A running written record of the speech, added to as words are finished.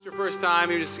first time,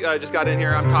 you just got in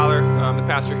here, I'm Tyler, I'm the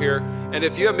pastor here. And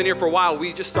if you haven't been here for a while,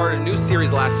 we just started a new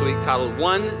series last week titled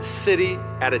One City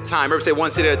at a Time. Everybody say One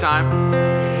City at a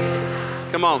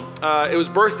Time? Come on. It was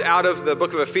birthed out of the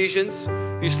book of Ephesians.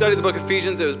 If you study the book of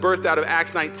Ephesians, it was birthed out of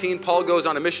Acts 19. Paul goes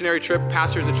on a missionary trip,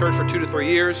 pastors a church for 2 to 3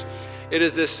 years. It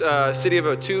is this city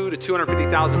of 2 to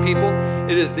 250,000 people.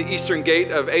 It is the eastern gate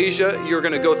of Asia. You're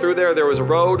going to go through there. There was a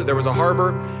road. There was a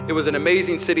harbor. It was an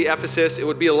amazing city, Ephesus. It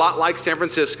would be a lot like San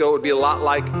Francisco. It would be a lot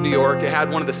like New York. It had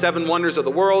one of the 7 wonders of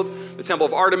the world, the Temple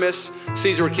of Artemis.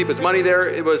 Caesar would keep his money there.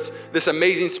 It was this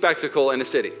amazing spectacle in a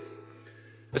city.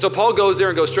 And so Paul goes there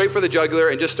and goes straight for the jugular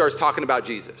and just starts talking about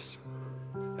Jesus.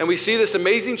 And we see this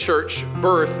amazing church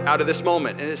birth out of this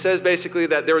moment. And it says basically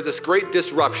that there was this great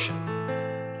disruption.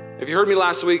 If you heard me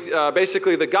last week,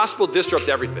 basically the gospel disrupts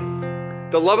everything.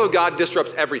 The love of God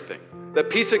disrupts everything. The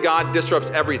peace of God disrupts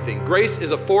everything. Grace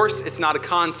is a force, it's not a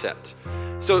concept.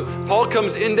 So Paul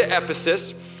comes into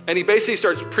Ephesus and he basically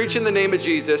starts preaching the name of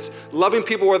Jesus, loving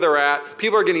people where they're at.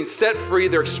 People are getting set free,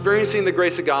 they're experiencing the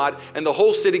grace of God, and the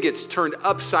whole city gets turned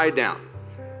upside down.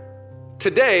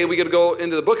 Today, we get to go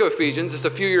into the book of Ephesians. It's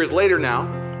a few years later now,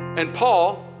 and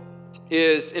Paul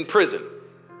is in prison.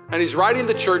 And he's writing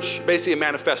the church basically a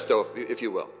manifesto, if you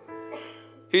will.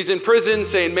 He's in prison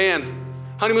saying,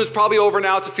 man, honeymoon's probably over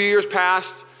now. It's a few years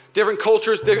past. Different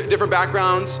cultures, different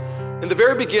backgrounds. In the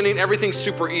very beginning, everything's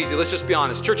super easy. Let's just be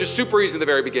honest. Church is super easy in the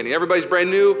very beginning. Everybody's brand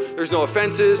new. There's no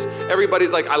offenses.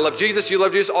 Everybody's like, I love Jesus. You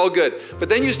love Jesus. All good. But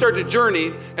then you start to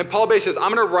journey, and Paul basically says,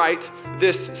 I'm going to write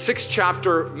this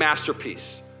 6-chapter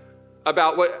masterpiece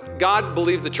about what God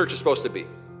believes the church is supposed to be.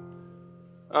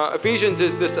 Ephesians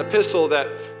is this epistle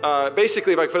that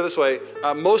basically, if I put it this way,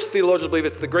 most theologians believe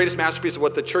it's the greatest masterpiece of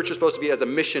what the church is supposed to be as a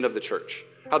mission of the church,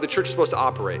 how the church is supposed to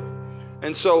operate.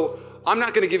 And so I'm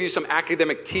not going to give you some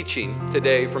academic teaching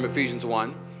today from Ephesians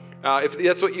 1. If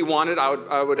that's what you wanted,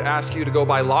 I would ask you to go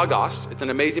buy Logos. It's an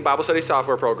amazing Bible study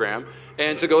software program,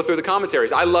 and to go through the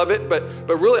commentaries. I love it, but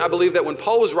really I believe that when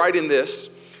Paul was writing this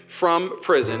from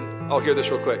prison, I'll hear this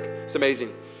real quick. It's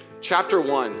amazing. Chapter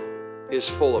 1 is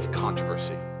full of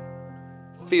controversy,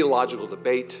 theological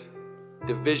debate,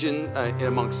 division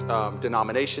amongst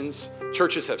denominations.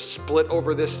 Churches have split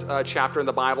over this chapter in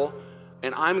the Bible,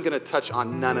 and I'm going to touch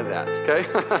on none of that, okay?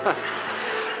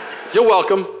 You're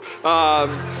welcome.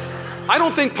 I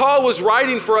don't think Paul was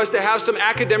writing for us to have some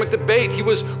academic debate. He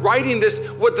was writing this,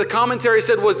 what the commentary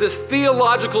said was this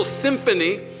theological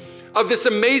symphony of this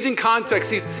amazing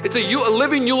context. It's a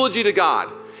living eulogy to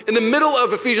God. In the middle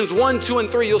of Ephesians 1, 2,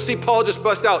 and 3, you'll see Paul just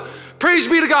bust out, praise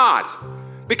be to God,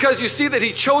 because you see that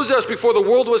he chose us before the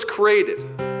world was created,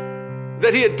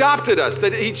 that he adopted us,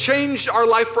 that he changed our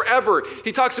life forever.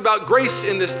 He talks about grace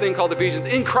in this thing called Ephesians.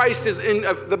 In Christ is in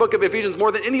the book of Ephesians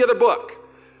more than any other book.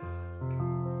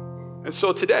 And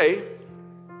so today,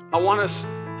 I want us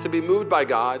to be moved by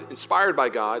God, inspired by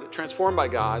God, transformed by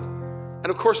God.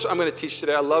 And of course, I'm going to teach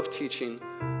today. I love teaching.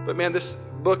 But man, this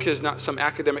book is not some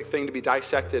academic thing to be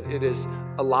dissected. It is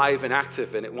alive and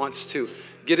active, and it wants to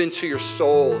get into your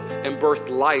soul and birth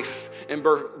life and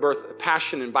birth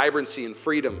passion and vibrancy and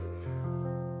freedom.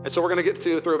 And so we're going to get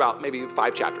through about maybe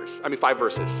 5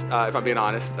 verses, if I'm being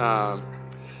honest,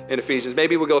 in Ephesians.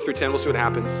 Maybe we'll go through 10. We'll see what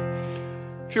happens.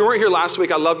 If you weren't here last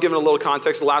week, I love giving a little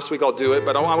context. Last week I'll do it,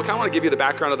 but I kind of want to give you the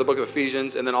background of the book of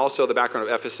Ephesians and then also the background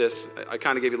of Ephesus. I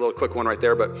kind of gave you a little quick one right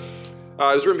there, but it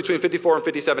was written between 54 and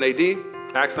 57 AD.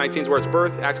 Acts 19 is where it's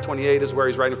birthed. Acts 28 is where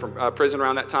he's writing from prison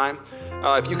around that time.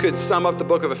 If you could sum up the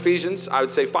book of Ephesians, I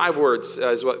would say 5 words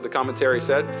is what the commentary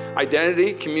said.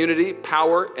 Identity, community,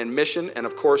 power, and mission, and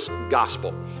of course,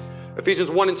 gospel. Ephesians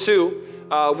 1 and 2.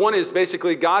 1 is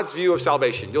basically God's view of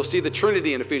salvation. You'll see the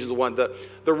Trinity in Ephesians 1,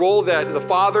 the role that the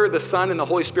Father, the Son, and the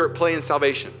Holy Spirit play in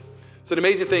salvation. It's an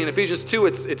amazing thing. In Ephesians 2,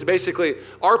 it's basically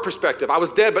our perspective. I was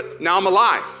dead, but now I'm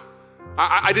alive.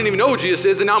 I didn't even know who Jesus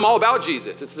is, and now I'm all about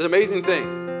Jesus. It's this amazing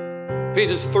thing.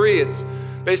 Ephesians 3, it's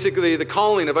basically the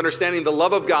calling of understanding the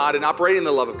love of God and operating in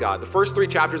the love of God. The first 3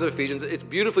 chapters of Ephesians, it's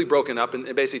beautifully broken up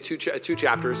in basically two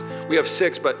chapters. We have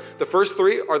 6, but the first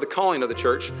 3 are the calling of the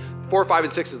church. 4, 5,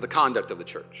 and 6 is the conduct of the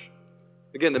church.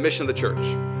 Again, the mission of the church.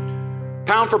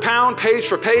 Pound for pound, page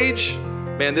for page.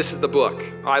 Man, this is the book.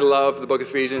 I love the book of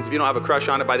Ephesians. If you don't have a crush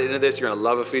on it by the end of this, you're going to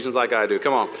love Ephesians like I do.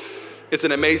 Come on. It's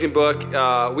an amazing book.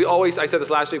 I said this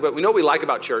last week, but we know what we like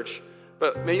about church.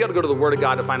 But man, you got to go to the Word of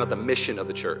God to find out the mission of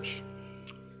the church.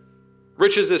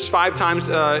 Riches is 5 times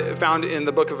found in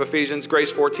the book of Ephesians.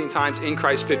 Grace 14 times. In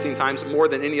Christ 15 times. More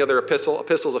than any other epistle.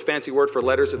 Epistle is a fancy word for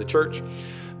letters of the church.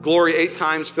 Glory 8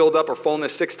 times, filled up, or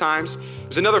fullness 6 times.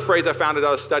 There's another phrase I found that I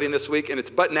was studying this week, and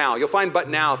it's but now. You'll find but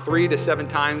now 3 to 7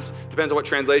 times, depends on what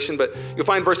translation, but you'll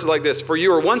find verses like this. For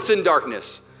you were once in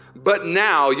darkness, but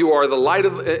now you are light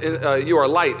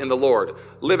in the Lord.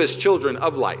 Live as children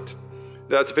of light.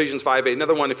 That's Ephesians 5:8.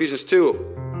 Another one, Ephesians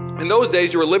 2. In those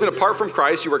days, you were living apart from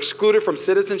Christ. You were excluded from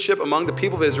citizenship among the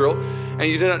people of Israel, and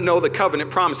you did not know the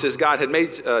covenant promises God had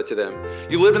made to them.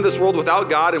 You lived in this world without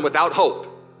God and without hope.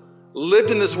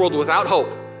 Lived in this world without hope.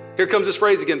 Here comes this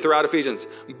phrase again throughout Ephesians.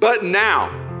 But now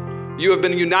you have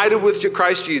been united with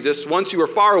Christ Jesus. Once you were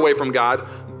far away from God,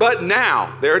 but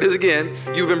now, there it is again,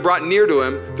 you've been brought near to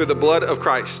him through the blood of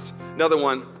Christ. Another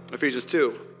one, Ephesians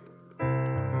 2.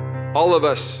 All of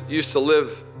us used to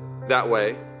live that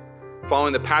way,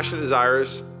 following the passionate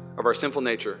desires of our sinful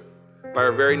nature. By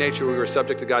our very nature, we were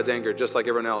subject to God's anger, just like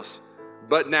everyone else.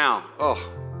 But now,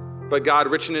 but God,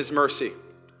 rich in his mercy.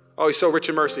 Oh, he's so rich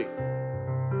in mercy.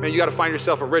 Man, you got to find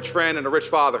yourself a rich friend and a rich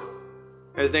father.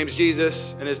 And his name's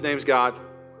Jesus, and his name's God.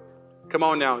 Come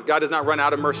on now. God does not run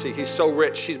out of mercy. He's so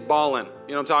rich. He's balling.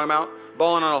 You know what I'm talking about?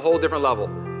 Balling on a whole different level.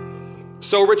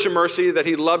 So rich in mercy that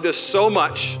he loved us so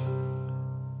much.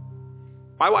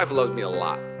 My wife loves me a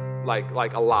lot.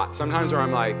 Like a lot. Sometimes where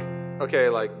I'm like, okay,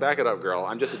 like, back it up, girl.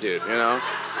 I'm just a dude, you know?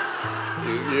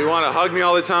 You want to hug me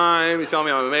all the time. You tell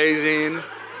me I'm amazing.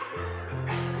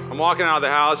 I'm walking out of the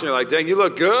house and you're like, dang, you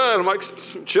look good. I'm like,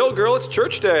 chill, girl, it's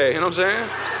church day. You know what I'm saying?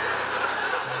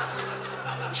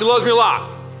 She loves me a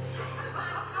lot.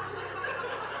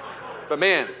 But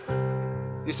man,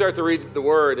 you start to read the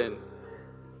word and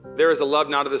there is a love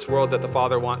not of this world that the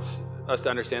Father wants us to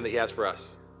understand that he has for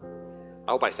us.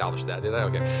 I hope I salvaged that, did I?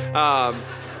 Okay.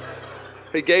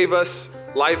 He gave us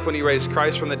life when he raised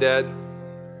Christ from the dead.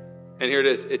 And here it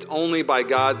is. It's only by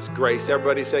God's grace.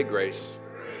 Everybody say grace.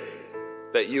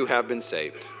 That you have been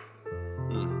saved.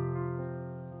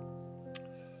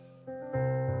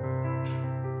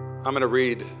 I'm going to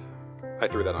read. I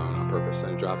threw that on purpose. I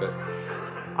didn't drop it.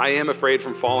 I am afraid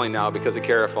from falling now because of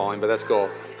Kara falling, but that's cool.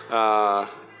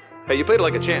 Hey, you played it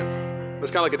like a champ. It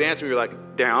was kind of like a dance where you're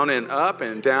like down and up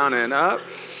and down and up.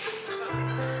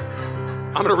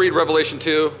 I'm going to read Revelation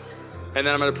 2, and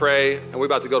then I'm going to pray, and we're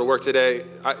about to go to work today.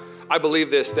 I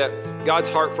believe this, that God's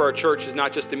heart for our church is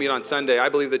not just to meet on Sunday. I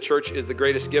believe the church is the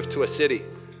greatest gift to a city.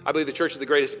 I believe the church is the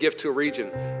greatest gift to a region.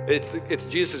 It's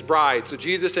Jesus' bride. So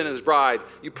Jesus and his bride,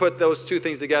 you put those two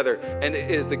things together, and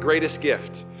it is the greatest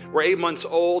gift. We're 8 months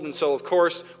old, and so of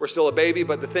course, we're still a baby,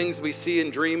 but the things we see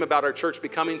and dream about our church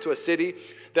becoming to a city,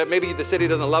 that maybe the city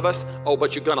doesn't love us,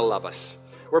 but you're gonna love us.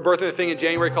 We're birthing a thing in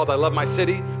January called I Love My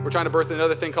City. We're trying to birth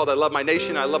another thing called I Love My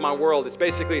Nation, I Love My World. It's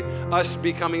basically us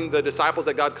becoming the disciples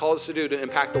that God called us to do to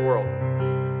impact the world.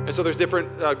 And so there's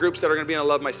different groups that are going to be in I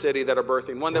Love My City that are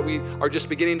birthing. One that we are just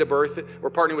beginning to birth. We're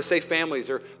partnering with Safe Families.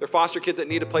 They're foster kids that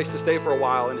need a place to stay for a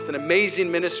while. And it's an amazing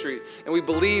ministry. And we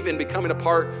believe in becoming a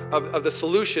part of the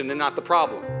solution and not the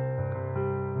problem.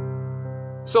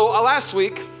 So last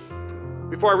week,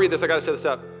 before I read this, I got to set this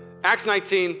up. Acts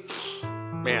 19,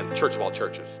 man, the church of all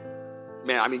churches.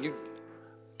 Man, I mean, you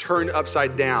turned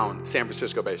upside down San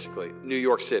Francisco, basically. New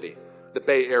York City, the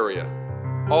Bay Area.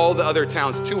 All the other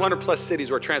towns, 200 plus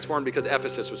cities were transformed because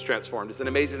Ephesus was transformed. It's an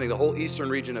amazing thing. The whole eastern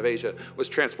region of Asia was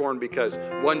transformed because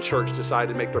one church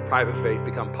decided to make their private faith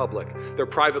become public. Their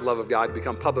private love of God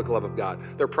become public love of God.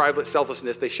 Their private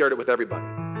selflessness, they shared it with everybody.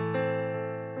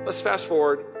 Let's fast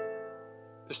forward.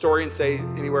 Historians say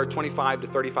anywhere 25 to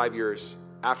 35 years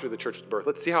after the church's birth.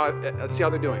 Let's see how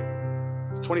they're doing.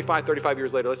 It's 25, 35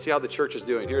 years later. Let's see how the church is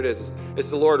doing. Here it is. It's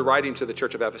the Lord writing to the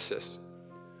church of Ephesus.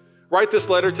 Write this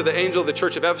letter to the angel of the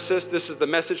church of Ephesus. This is the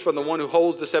message from the one who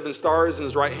holds the 7 stars in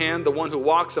his right hand, the one who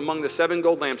walks among the 7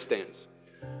 gold lampstands.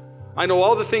 I know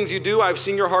all the things you do. I've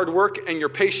seen your hard work and your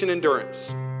patient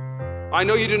endurance. I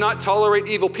know you do not tolerate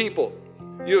evil people.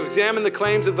 You have examined the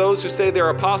claims of those who say they are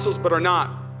apostles but are not.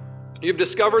 You have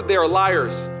discovered they are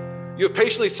liars. You have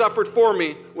patiently suffered for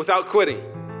me without quitting.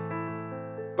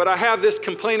 But I have this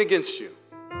complaint against you.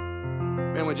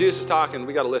 Man, when Jesus is talking,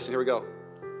 we got to listen. Here we go.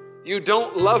 You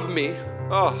don't love me,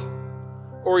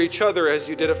 or each other as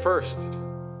you did at first.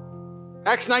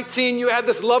 Acts 19, you had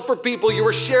this love for people. You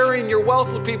were sharing your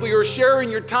wealth with people. You were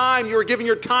sharing your time. You were giving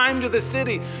your time to the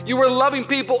city. You were loving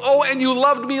people. And you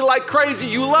loved me like crazy.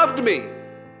 You loved me.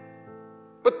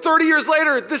 But 30 years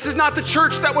later, this is not the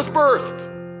church that was birthed.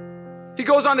 He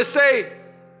goes on to say,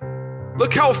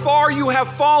 look how far you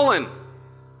have fallen.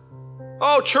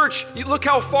 Oh, church, look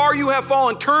how far you have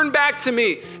fallen. Turn back to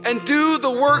me and do the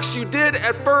works you did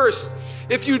at first.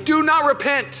 If you do not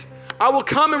repent, I will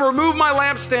come and remove my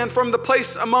lampstand from the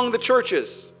place among the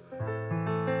churches.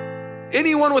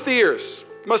 Anyone with ears,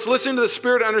 must listen to the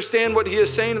Spirit to understand what he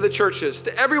is saying to the churches.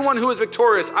 To everyone who is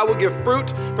victorious, I will give fruit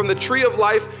from the tree of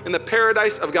life in the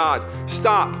paradise of God.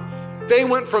 Stop. They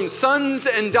went from sons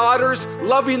and daughters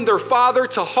loving their father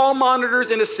to hall monitors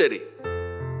in a city.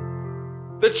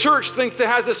 The church thinks it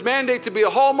has this mandate to be a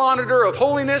hall monitor of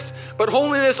holiness, but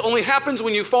holiness only happens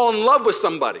when you fall in love with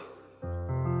somebody.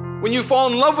 When you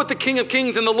fall in love with the King of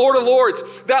Kings and the Lord of Lords,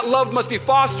 that love must be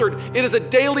fostered. It is a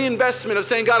daily investment of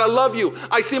saying, God, I love you.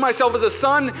 I see myself as a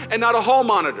son and not a hall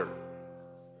monitor.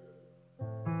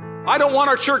 I don't want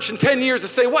our church in 10 years to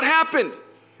say, what happened?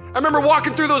 I remember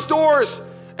walking through those doors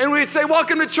and we'd say,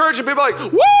 welcome to church. And people are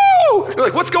like, woo! You're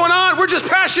like, what's going on? We're just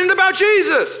passionate about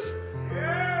Jesus.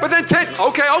 But then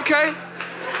okay.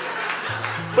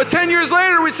 But 10 years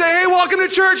later, we say, hey, welcome to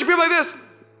church. And people are like this.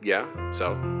 Yeah,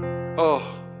 so,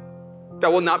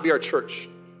 that will not be our church.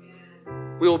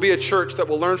 We will be a church that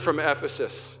will learn from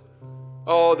Ephesus.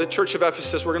 Oh, the church of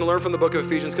Ephesus, we're going to learn from the book of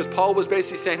Ephesians because Paul was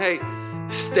basically saying, hey,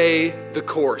 stay the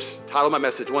course. Title of my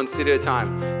message, one city at a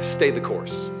time. Stay the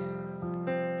course.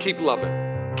 Keep loving.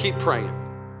 Keep praying.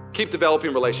 Keep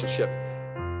developing relationship.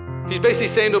 He's basically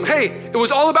saying to them, hey, it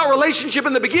was all about relationship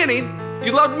in the beginning.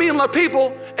 You loved me and loved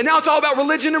people, and now it's all about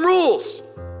religion and rules.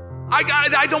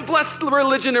 I don't bless the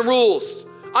religion and rules.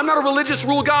 I'm not a religious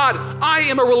rule God. I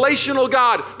am a relational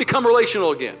God. Become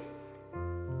relational again.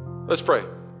 Let's pray.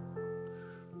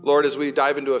 Lord, as we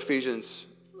dive into Ephesians,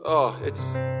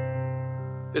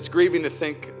 it's grieving to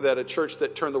think that a church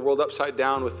that turned the world upside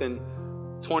down within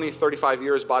 20, 35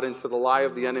 years bought into the lie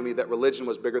of the enemy that religion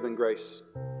was bigger than grace.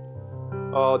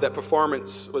 That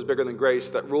performance was bigger than grace,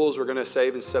 that rules were going to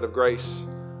save instead of grace.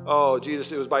 Oh,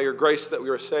 Jesus, it was by your grace that we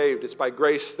were saved. It's by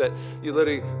grace that you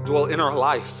literally dwell in our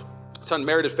life. It's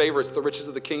unmerited favor. It's the riches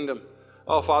of the kingdom.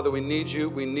 Oh, Father, we need you.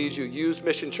 We need you. Use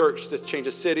Mission Church to change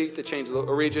a city, to change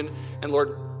a region. And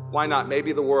Lord, why not?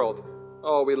 Maybe the world.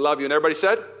 Oh, we love you. And everybody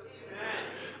said? Amen.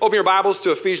 Open your Bibles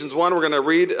to Ephesians 1. We're going to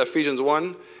read Ephesians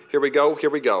 1. Here we go.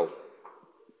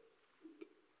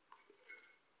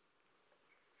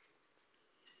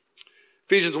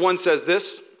 Ephesians 1 says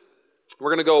this. We're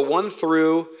going to go 1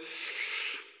 through...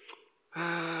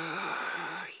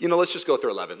 let's just go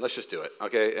through 11. Let's just do it,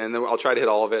 okay? And then I'll try to hit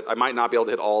all of it. I might not be able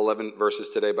to hit all 11 verses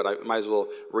today, but I might as well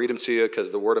read them to you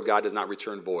because the word of God does not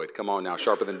return void. Come on now,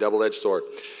 sharper than double-edged sword.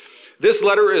 This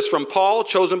letter is from Paul,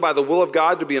 chosen by the will of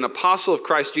God to be an apostle of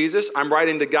Christ Jesus. I'm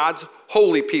writing to God's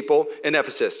holy people in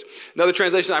Ephesus. Another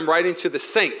translation, I'm writing to the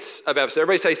saints of Ephesus.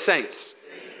 Everybody say saints.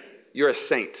 You're a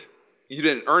saint. You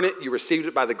didn't earn it. You received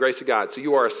it by the grace of God. So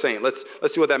you are a saint. Let's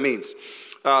see what that means.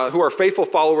 Who are faithful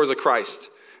followers of Christ.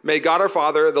 May God our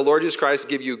Father, the Lord Jesus Christ,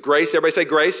 give you grace. Everybody say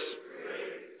grace.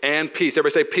 And peace.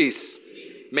 Everybody say peace.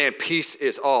 Man, peace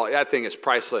is that thing is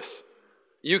priceless.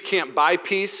 You can't buy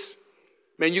peace.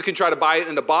 Man, you can try to buy it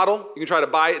in a bottle. You can try to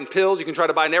buy it in pills. You can try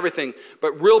to buy it in everything.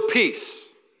 But real peace,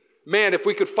 man, if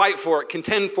we could fight for it,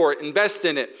 contend for it, invest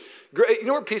in it. You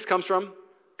know where peace comes from?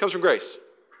 It comes from grace.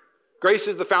 Grace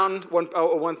is the fountain,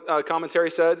 one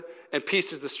commentary said, and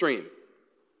peace is the stream.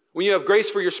 When you have grace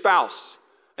for your spouse,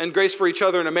 and grace for each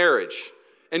other in a marriage,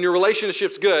 and your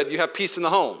relationship's good, you have peace in the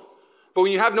home. But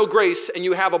when you have no grace and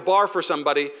you have a bar for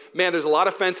somebody, man, there's a lot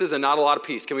of fences and not a lot of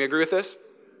peace. Can we agree with this?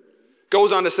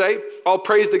 Goes on to say, all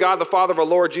praise to God, the Father of our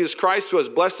Lord Jesus Christ, who has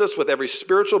blessed us with every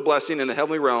spiritual blessing in the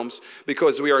heavenly realms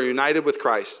because we are united with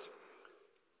Christ.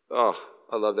 Oh,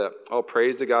 I love that. All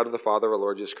praise to God, the Father of our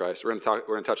Lord Jesus Christ. We're going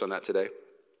to touch on that today.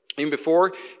 Even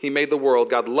before he made the world,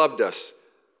 God loved us.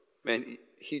 Man,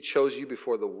 he chose you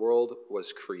before the world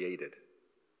was created.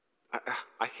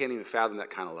 I can't even fathom that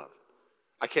kind of love.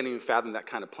 I can't even fathom that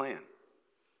kind of plan.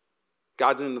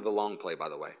 God's into the long play, by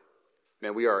the way.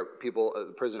 Man, we are people,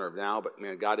 a prisoner of now, but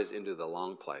man, God is into the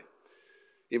long play.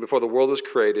 Even before the world was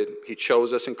created, he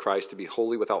chose us in Christ to be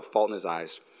holy without fault in his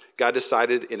eyes. God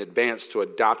decided in advance to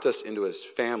adopt us into his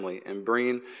family and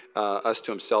bring us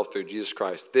to himself through Jesus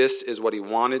Christ. This is what he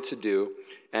wanted to do,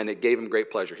 and it gave him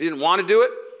great pleasure. He didn't want to do it.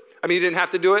 I mean, he didn't have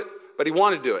to do it, but he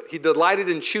wanted to do it. He delighted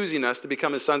in choosing us to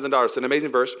become his sons and daughters. It's an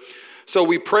amazing verse. So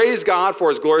we praise God for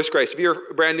his glorious grace. If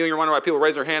you're brand new and you're wondering why people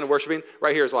raise their hand and worshiping,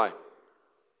 right here is why.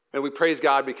 And we praise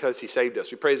God because he saved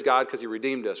us. We praise God because he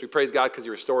redeemed us. We praise God because he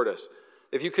restored us.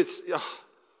 If you could, we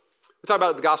talk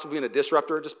about the gospel being a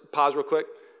disruptor. Just pause real quick.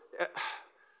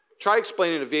 Try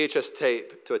explaining a VHS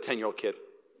tape to a 10-year-old kid.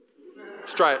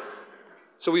 Let's try it.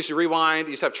 So we used to rewind.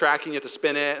 You used to have tracking. You have to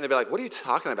spin it. And they'd be like, what are you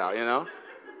talking about, you know?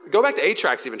 Go back to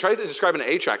 8-tracks even. Try describing an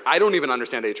 8-track. I don't even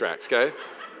understand 8-tracks, okay?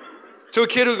 To a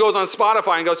kid who goes on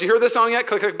Spotify and goes, you hear this song yet?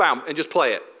 Click, click, bam, and just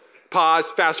play it.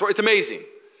 Pause, fast forward. It's amazing.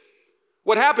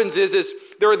 What happens is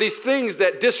there are these things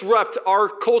that disrupt our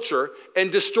culture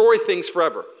and destroy things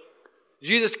forever.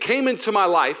 Jesus came into my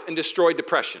life and destroyed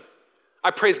depression.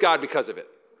 I praise God because of it.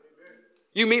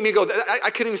 You meet me and go, I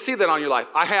couldn't even see that on your life.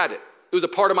 I had it. It was a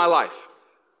part of my life.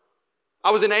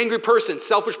 I was an angry person,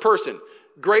 selfish person.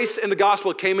 Grace and the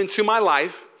gospel came into my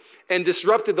life and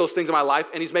disrupted those things in my life,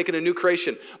 and he's making a new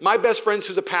creation. My best friend,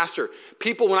 who's a pastor,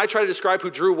 people, when I try to describe who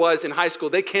Drew was in high school,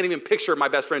 they can't even picture my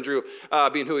best friend Drew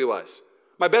being who he was.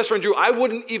 My best friend Drew, I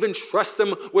wouldn't even trust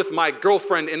him with my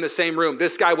girlfriend in the same room.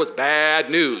 This guy was bad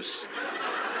news.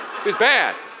 He was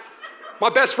bad. My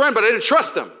best friend, but I didn't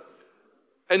trust him.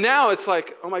 And now it's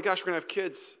like, oh my gosh, we're going to have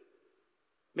kids.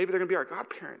 Maybe they're going to be our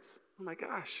godparents. Oh my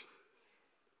gosh.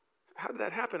 How did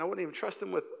that happen? I wouldn't even trust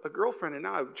him with a girlfriend, and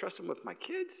now I would trust him with my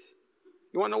kids.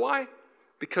 You want to know why?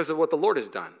 Because of what the Lord has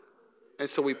done. And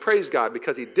so we praise God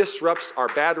because he disrupts our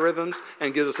bad rhythms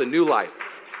and gives us a new life.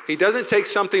 He doesn't take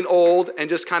something old and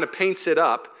just kind of paints it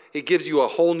up. He gives you a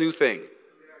whole new thing.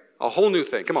 A whole new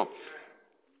thing. Come on.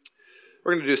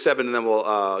 We're going to do 7 and then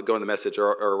we'll go in the message,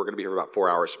 or we're going to be here for about 4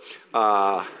 hours.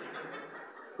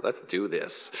 Let's do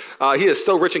this. He is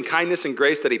so rich in kindness and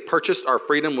grace that he purchased our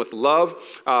freedom with love,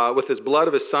 with his blood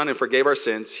of his son, and forgave our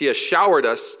sins. He has showered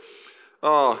us.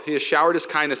 He has showered his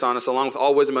kindness on us along with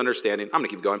all wisdom and understanding. I'm going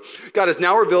to keep going. God has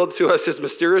now revealed to us his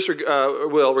mysterious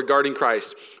will regarding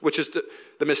Christ, which is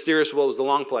the mysterious will is the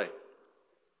long play.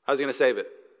 How's he going to save it?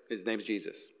 His name's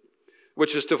Jesus.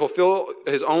 Which is to fulfill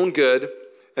his own good,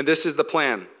 and this is the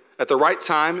plan. At the right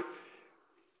time,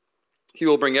 he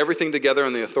will bring everything together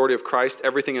in the authority of Christ,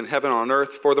 everything in heaven and on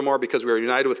earth. Furthermore, because we are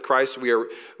united with Christ, we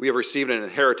have received an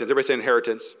inheritance. Everybody say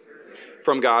inheritance.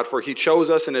 From God, for he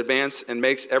chose us in advance and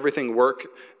makes everything work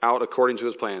out according to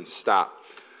his plan. Stop.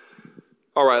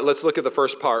 All right, let's look at the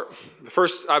first part.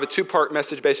 I have a 2-part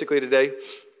message basically today.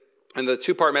 And the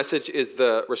 2-part message is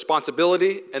the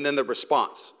responsibility and then the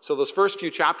response. So those first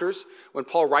few chapters, when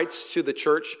Paul writes to the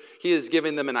church, he is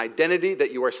giving them an identity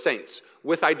that you are saints.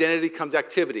 With identity comes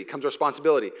activity, comes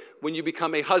responsibility. When you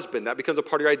become a husband, that becomes a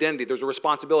part of your identity. There's a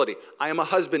responsibility. I am a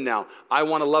husband now. I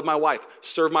want to love my wife,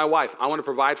 serve my wife. I want to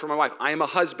provide for my wife. I am a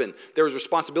husband. There is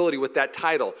responsibility with that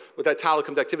title. With that title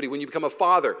comes activity. When you become a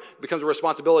father, it becomes a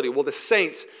responsibility. Well, the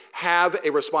saints have a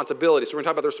responsibility. So we're going to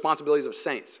talk about the responsibilities of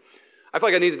saints. I feel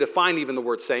like I need to define even the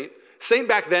word saint. Saint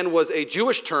back then was a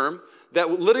Jewish term that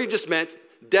literally just meant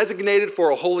designated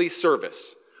for a holy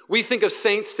service. We think of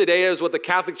saints today as what the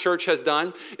Catholic Church has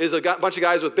done, is a bunch of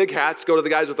guys with big hats go to the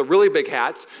guys with the really big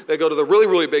hats. They go to the really,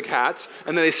 really big hats,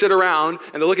 and then they sit around,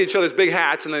 and they look at each other's big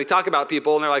hats, and then they talk about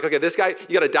people, and they're like, okay, this guy,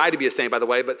 you got to die to be a saint, by the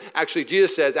way, but actually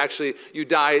Jesus says, you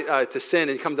die to sin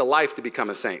and come to life to become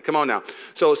a saint. Come on now.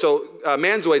 So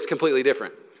man's way is completely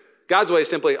different. God's way is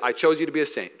simply, I chose you to be a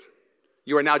saint.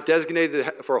 You are now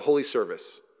designated for a holy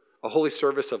service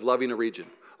of loving a region,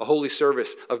 a holy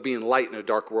service of being light in a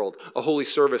dark world, a holy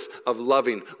service of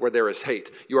loving where there is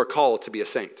hate. You are called to be a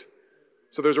saint.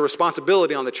 So there's a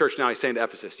responsibility on the church now. He's saying to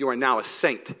Ephesus, you are now a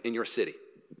saint in your city.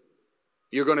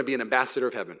 You're going to be an ambassador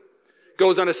of heaven.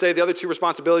 Goes on to say the other 2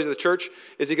 responsibilities of the church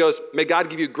is he goes, may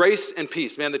God give you grace and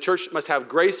peace. Man, the church must have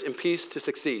grace and peace to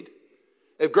succeed.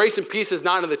 If grace and peace is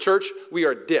not in the church, we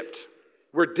are dipped.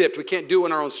 We're dipped. We can't do it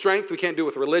in our own strength. We can't do it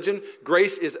with religion.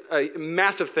 Grace is a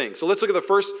massive thing. So let's look at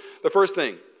the first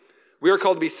thing. We are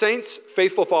called to be saints,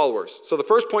 faithful followers. So the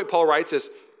first point Paul writes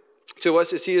to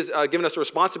us is he has given us a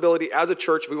responsibility as a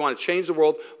church. If we want to change the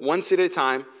world one city at a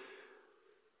time,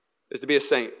 is to be a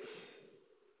saint.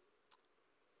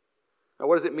 Now,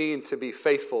 what does it mean to be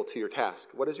faithful to your task?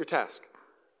 What is your task?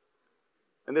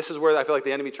 And this is where I feel like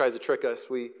the enemy tries to trick us.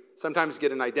 We sometimes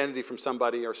get an identity from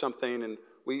somebody or something, and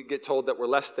we get told that we're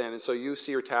less than, and so you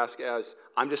see your task as,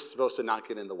 I'm just supposed to not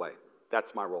get in the way.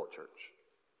 That's my role at church.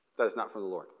 That is not from the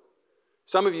Lord.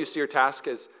 Some of you see your task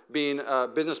as being a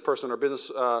business person or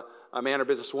a man or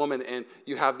businesswoman, and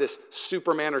you have this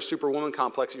Superman or Superwoman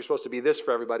complex. You're supposed to be this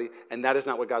for everybody, and that is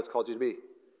not what God's called you to be.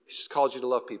 He's just called you to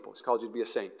love people. He's called you to be a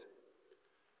saint.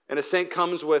 And a saint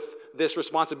comes with this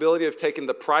responsibility of taking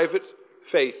the private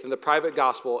faith and the private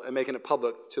gospel and making it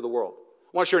public to the world.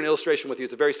 I want to share an illustration with you.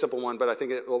 It's a very simple one, but I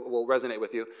think it will resonate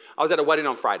with you. I was at a wedding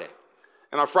on Friday.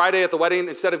 And on Friday at the wedding,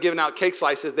 instead of giving out cake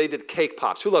slices, they did cake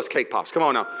pops. Who loves cake pops? Come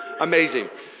on now. Amazing.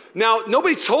 Now,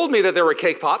 nobody told me that there were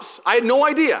cake pops. I had no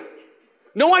idea.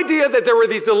 No idea that there were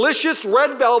these delicious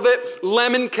red velvet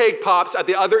lemon cake pops at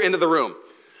the other end of the room.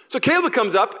 So Caleb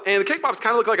comes up, and the cake pops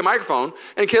kind of look like a microphone,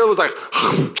 and Caleb was like,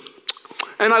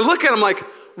 and I look at him like,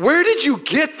 where did you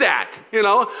get that? You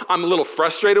know, I'm a little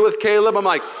frustrated with Caleb. I'm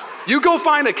like, you go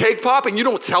find a cake pop and you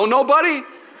don't tell nobody?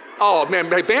 Oh, man,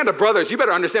 my band of brothers, you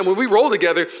better understand, when we roll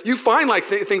together, you find like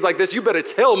things like this, you better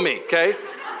tell me, okay?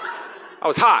 I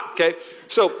was hot, okay?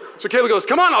 So Caleb goes,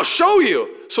 come on, I'll show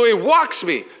you. So he walks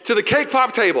me to the cake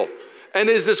pop table. And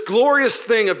there's this glorious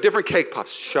thing of different cake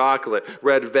pops, chocolate,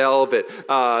 red velvet,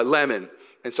 lemon.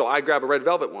 And so I grab a red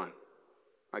velvet one.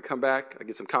 I come back, I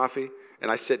get some coffee,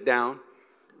 and I sit down,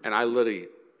 and I literally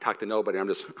talk to nobody. I'm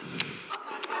just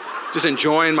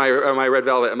enjoying my red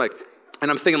velvet. And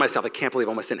I'm thinking to myself, I can't believe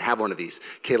I almost didn't have one of these.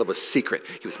 Caleb was secret.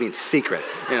 He was being secret,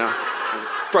 you know.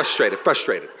 I was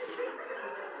frustrated.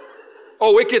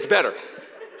 Oh, it gets better.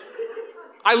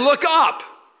 I look up,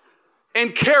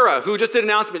 and Kara, who just did an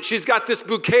announcement, she's got this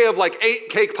bouquet of like 8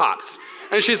 cake pops.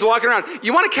 And she's walking around,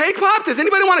 you want a cake pop? Does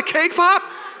anybody want a cake pop?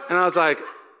 And I was like,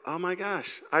 oh my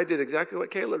gosh, I did exactly what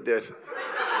Caleb did.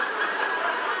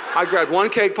 I grabbed one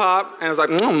cake pop, and I was like,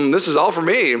 this is all for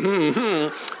me.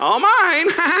 All mine,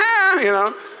 you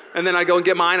know. And then I go and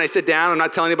get mine, I sit down, I'm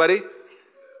not telling anybody.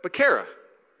 But Kara,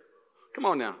 come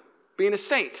on now, being a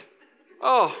saint.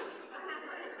 Oh,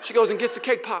 she goes and gets the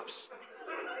cake pops.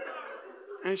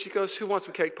 And she goes, who wants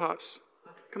some cake pops?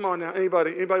 Come on now,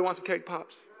 anybody want some cake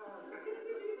pops?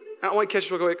 I want to catch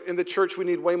you real quick. In the church, we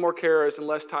need way more Karas and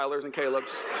less Tylers and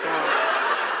Calebs. Come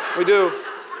on. We do.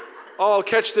 Oh,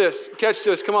 catch this,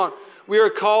 come on. We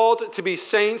are called to be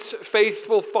saints,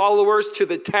 faithful followers to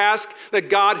the task that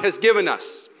God has given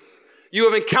us. You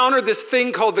have encountered this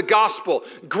thing called the gospel,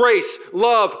 grace,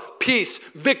 love, peace,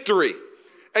 victory.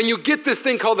 And you get this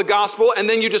thing called the gospel, and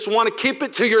then you just want to keep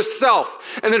it to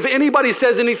yourself. And then if anybody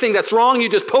says anything that's wrong, you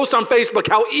just post on Facebook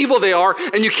how evil they are,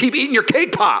 and you keep eating your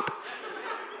cake pop.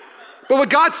 But what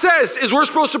God says is we're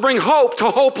supposed to bring hope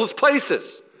to hopeless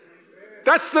places.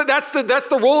 That's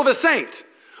the role of a saint.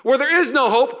 Where there is no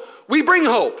hope, we bring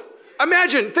hope.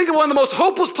 Imagine, think of one of the most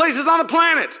hopeless places on the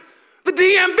planet, the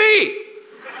DMV.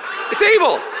 It's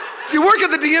evil. If you work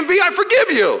at the DMV, I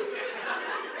forgive you.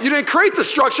 You didn't create the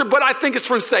structure, but I think it's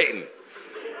from Satan.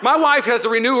 My wife has to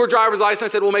renew her driver's license.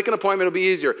 I said, we'll make an appointment, it'll be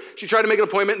easier. She tried to make an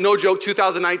appointment, no joke,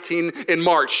 2019, in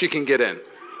March, she can get in.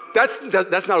 That's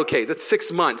not okay, that's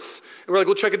 6 months. And we're like,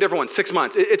 we'll check a different one, 6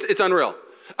 months. It's unreal.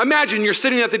 Imagine you're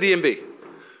sitting at the DMV.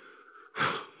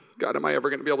 God, am I ever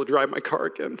gonna be able to drive my car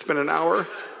again? It's been an hour.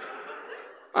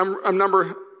 I'm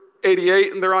number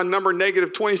 88 and they're on number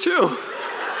negative 22.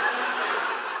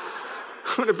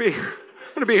 I'm gonna be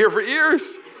here for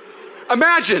years.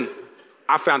 Imagine,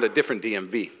 I found a different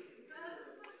DMV.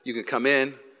 You can come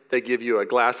in, they give you a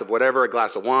glass of whatever, a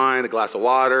glass of wine, a glass of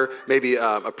water, maybe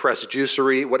a pressed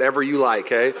juicery, whatever you like,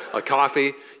 okay? A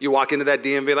coffee. You walk into that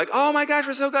DMV like, oh my gosh,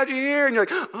 we're so glad you're here. And you're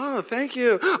like, oh, thank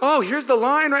you. Oh, here's the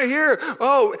line right here.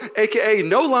 Oh, AKA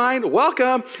no line,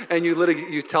 welcome. And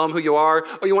you tell them who you are.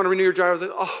 Oh, you want to renew your driver's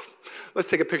license? Oh, let's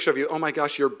take a picture of you. Oh my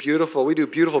gosh, you're beautiful. We do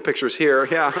beautiful pictures here,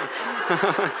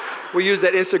 yeah. We use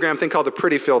that Instagram thing called the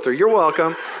pretty filter. You're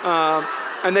welcome.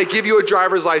 And they give you a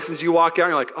driver's license. You walk out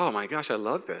and you're like, oh my gosh, I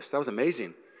love this. That was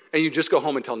amazing. And you just go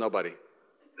home and tell nobody.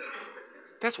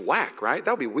 That's whack, right?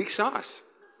 That would be weak sauce.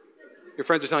 Your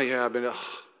friends are telling you, yeah, I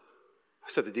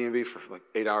was at the DMV for like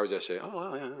 8 hours yesterday. Oh,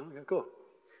 wow, yeah, cool.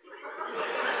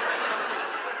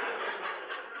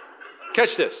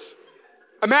 Catch this.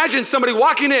 Imagine somebody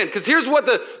walking in, because here's what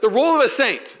the role of a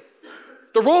saint,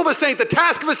 the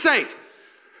task of a saint.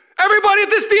 Everybody at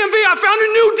this DMV, I found a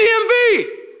new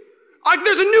DMV.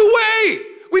 There's a new way.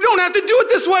 We don't have to do it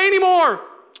this way anymore.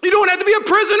 You don't have to be a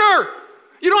prisoner.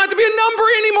 You don't have to be a number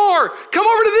anymore. Come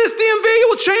over to this DMV. It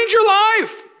will change your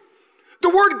life. The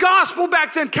word gospel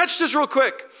back then, catch this real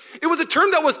quick. It was a term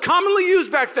that was commonly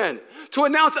used back then to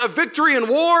announce a victory in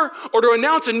war or to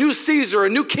announce a new Caesar, a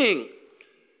new king.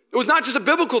 It was not just a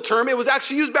biblical term. It was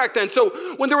actually used back then. So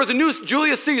when there was a new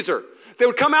Julius Caesar, they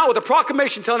would come out with a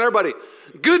proclamation telling everybody,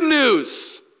 good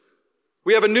news.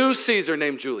 We have a new Caesar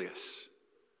named Julius.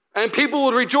 And people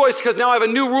would rejoice because now I have a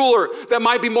new ruler that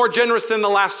might be more generous than the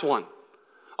last one.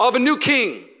 I'll have a new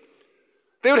king.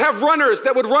 They would have runners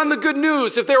that would run the good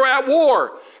news if they were at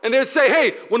war. And they would say,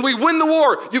 hey, when we win the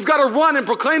war, you've got to run and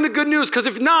proclaim the good news, because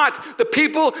if not, the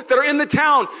people that are in the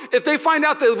town, if they find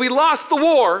out that we lost the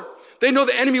war, they know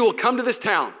the enemy will come to this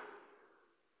town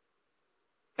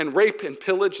and rape and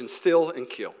pillage and steal and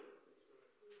kill.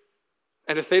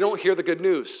 And if they don't hear the good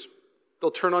news, they'll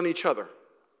turn on each other.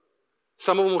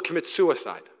 Some of them will commit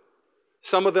suicide.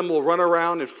 Some of them will run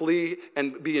around and flee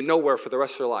and be in nowhere for the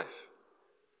rest of their life.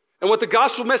 And what the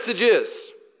gospel message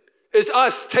is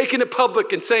us taking it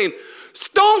public and saying,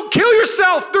 don't kill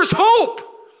yourself, there's hope.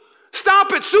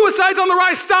 Stop it, suicide's on the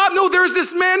rise, stop. No, there's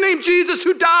this man named Jesus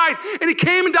who died, and he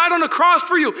came and died on a cross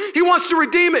for you. He wants to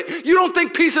redeem it. You don't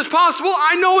think peace is possible?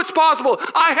 I know it's possible.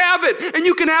 I have it, and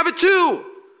you can have it too.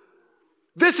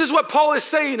 This is what Paul is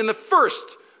saying in the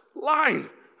first line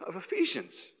of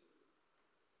Ephesians.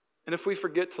 And if we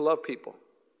forget to love people,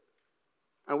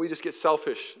 and we just get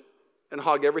selfish and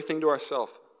hog everything to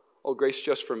ourselves, oh, grace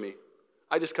just for me.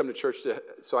 I just come to church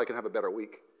so I can have a better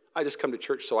week. I just come to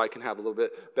church so I can have a little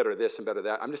bit better this and better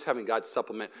that. I'm just having God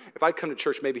supplement. If I come to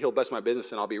church, maybe he'll bless my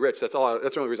business and I'll be rich. That's the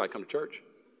only reason I come to church.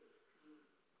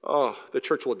 Oh, the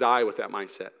church will die with that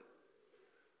mindset.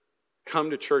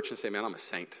 Come to church and say, man, I'm a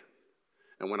saint.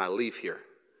 And when I leave here,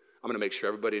 I'm going to make sure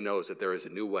everybody knows that there is a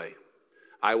new way.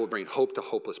 I will bring hope to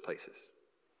hopeless places.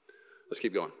 Let's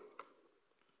keep going.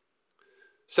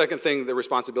 Second thing the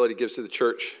responsibility gives to the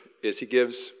church is he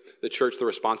gives the church the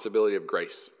responsibility of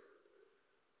grace.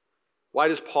 Why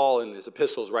does Paul in his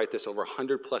epistles write this over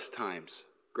 100 plus times?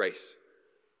 Grace.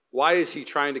 Why is he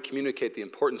trying to communicate the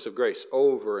importance of grace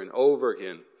over and over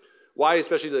again? Why,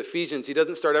 especially to the Ephesians, he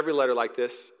doesn't start every letter like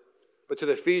this, but to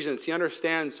the Ephesians, he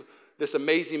understands this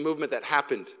amazing movement that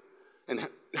happened and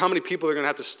how many people they're going to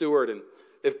have to steward. And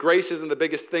if grace isn't the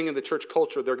biggest thing in the church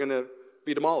culture, they're going to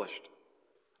be demolished.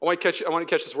 I want to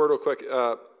catch this word real quick.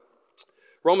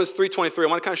 Romans 3:23, I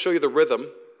want to kind of show you the rhythm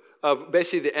of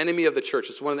basically the enemy of the church.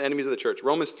 It's one of the enemies of the church.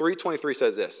 Romans 3:23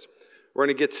 says this. We're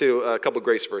going to get to a couple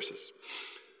grace verses.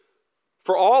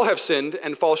 For all have sinned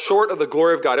and fall short of the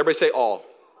glory of God. Everybody say all.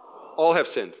 All have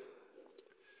sinned.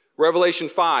 Revelation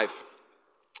 5.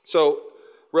 So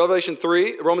Romans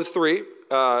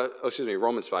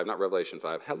 5, not Revelation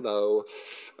 5. Hello.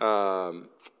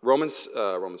 Romans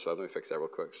 5, let me fix that real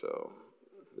quick. So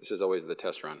this is always the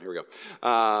test run. Here we go.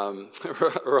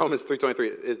 Romans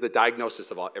 3:23 is the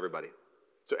diagnosis of everybody.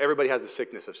 So everybody has the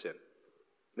sickness of sin.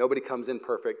 Nobody comes in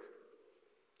perfect.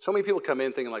 So many people come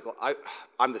in thinking like, well,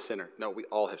 I'm the sinner. No, we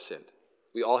all have sinned.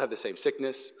 We all have the same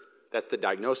sickness. That's the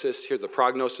diagnosis. Here's the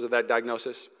prognosis of that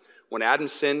diagnosis. When Adam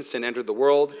sinned, sin entered the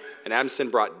world, and Adam's sin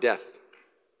brought death.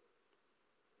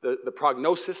 The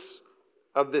prognosis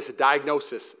of this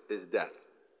diagnosis is death.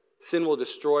 Sin will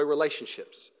destroy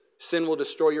relationships. Sin will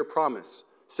destroy your promise.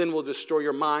 Sin will destroy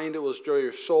your mind. It will destroy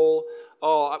your soul.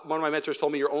 Oh, one of my mentors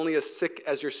told me you're only as sick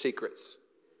as your secrets.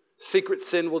 Secret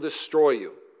sin will destroy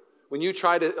you. When you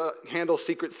try to handle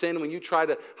secret sin, when you try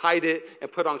to hide it and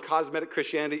put on cosmetic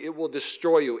Christianity, it will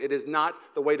destroy you. It is not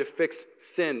the way to fix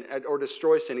sin or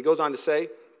destroy sin. He goes on to say,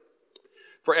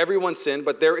 for everyone sinned,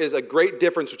 but there is a great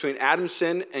difference between Adam's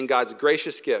sin and God's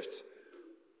gracious gift.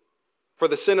 For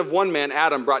the sin of one man,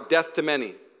 Adam, brought death to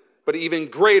many. But even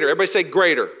greater, everybody say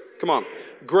greater. Come on.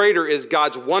 Greater is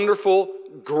God's wonderful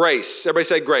grace. Everybody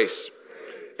say grace.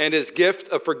 And his gift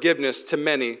of forgiveness to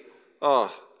many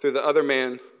through the other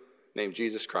man named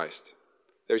Jesus Christ.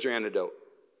 There's your antidote.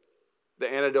 The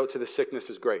antidote to the sickness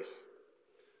is grace.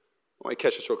 I want to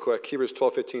catch this real quick. Hebrews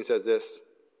 12:15 says this.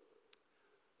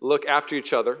 Look after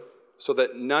each other so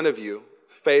that none of you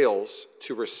fails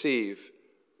to receive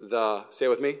the, say it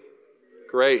with me,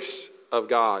 grace of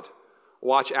God.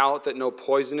 Watch out that no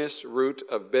poisonous root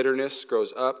of bitterness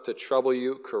grows up to trouble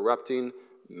you, corrupting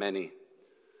many.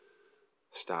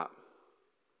 Stop.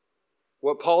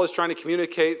 What Paul is trying to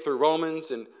communicate through Romans,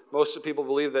 and most people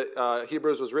believe that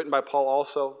Hebrews was written by Paul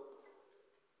also.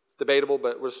 It's debatable,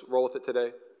 but we'll just roll with it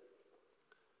today.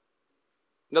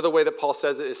 Another way that Paul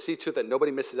says it is see to it that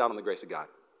nobody misses out on the grace of God.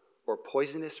 Or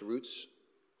poisonous roots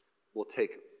will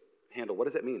handle. What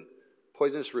does that mean?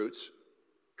 Poisonous roots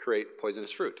create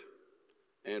poisonous fruit.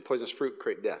 And poisonous fruit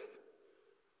create death.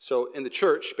 So in the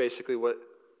church, basically what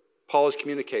Paul is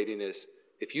communicating is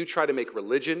if you try to make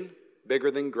religion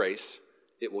bigger than grace,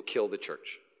 it will kill the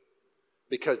church.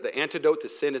 Because the antidote to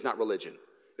sin is not religion.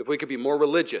 If we could be more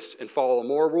religious and follow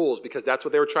more rules, because that's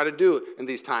what they were trying to do in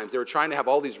these times. They were trying to have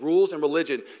all these rules and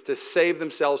religion to save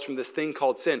themselves from this thing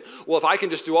called sin. Well, if I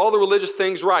can just do all the religious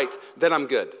things right, then I'm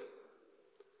good.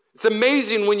 It's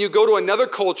amazing when you go to another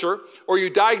culture or you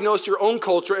diagnose your own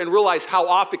culture and realize how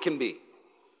off it can be.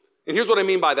 And here's what I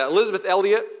mean by that. Elisabeth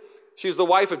Elliot, she's the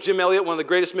wife of Jim Elliot, one of the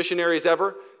greatest missionaries ever.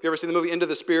 If you ever seen the movie Into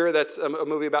the Spear, that's a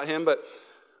movie about him. But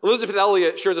Elisabeth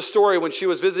Elliot shares a story when she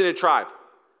was visiting a tribe.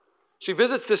 She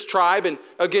visits this tribe, and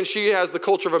again, she has the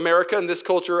culture of America, and this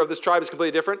culture of this tribe is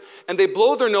completely different. And they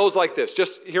blow their nose like this.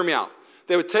 Just hear me out.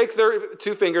 They would take their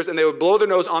two fingers, and they would blow their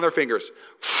nose on their fingers.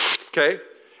 Okay?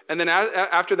 And then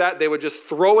after that, they would just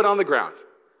throw it on the ground.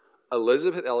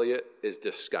 Elisabeth Elliot is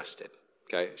disgusted.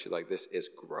 Okay? She's like, this is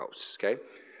gross. Okay?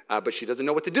 But she doesn't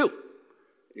know what to do.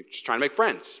 She's trying to make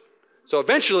friends. So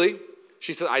eventually,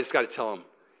 she said, I just got to tell them,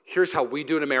 here's how we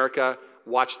do in America.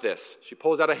 Watch this. She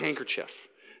pulls out a handkerchief.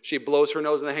 She blows her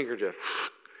nose in the handkerchief,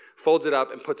 folds it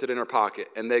up, and puts it in her pocket.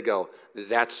 And they go,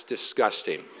 that's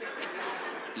disgusting.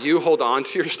 You hold on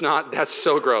to your snot. That's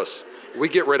so gross. We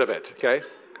get rid of it, okay?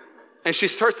 And she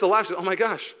starts to laugh. She goes, oh my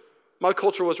gosh, my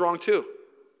culture was wrong too.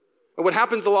 And what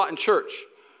happens a lot in church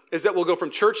is that we'll go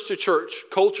from church to church,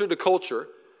 culture to culture,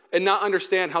 and not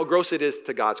understand how gross it is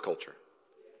to God's culture.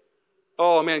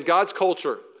 Oh man, God's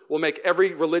culture will make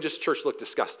every religious church look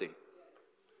disgusting.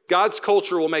 God's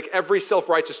culture will make every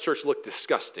self-righteous church look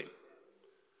disgusting.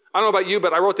 I don't know about you,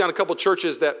 but I wrote down a couple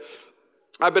churches that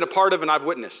I've been a part of and I've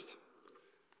witnessed.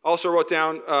 I also wrote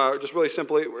down, just really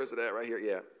simply, where is it at? Right here,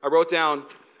 yeah. I wrote down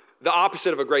the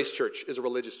opposite of a grace church is a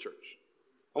religious church.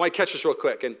 I want to catch this real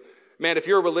quick. And man, if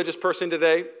you're a religious person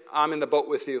today, I'm in the boat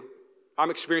with you.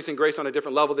 I'm experiencing grace on a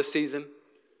different level this season.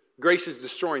 Grace is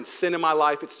destroying sin in my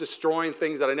life. It's destroying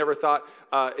things that I never thought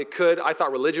it could. I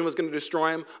thought religion was going to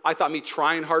destroy him. I thought me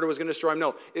trying harder was going to destroy him.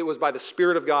 No, it was by the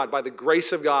Spirit of God, by the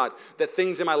grace of God, that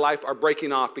things in my life are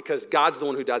breaking off because God's the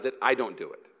one who does it. I don't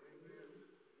do it.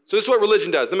 So this is what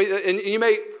religion does. And you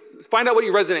may find out what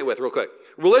you resonate with real quick.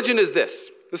 Religion is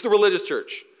this. This is the religious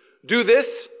church. Do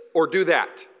this or do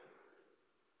that.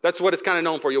 That's what it's kind of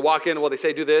known for. You walk in, well, they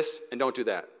say do this and don't do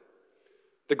that.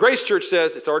 The grace church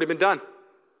says it's already been done.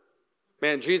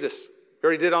 Man, Jesus, he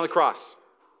already did it on the cross.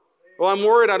 Well, I'm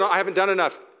worried I haven't done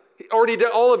enough. He already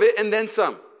did all of it and then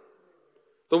some.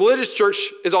 The religious church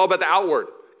is all about the outward,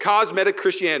 cosmetic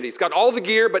Christianity. It's got all the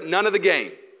gear, but none of the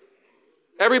game.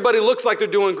 Everybody looks like they're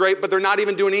doing great, but they're not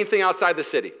even doing anything outside the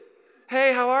city.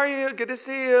 Hey, how are you? Good to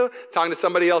see you. Talking to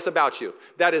somebody else about you.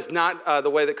 That is not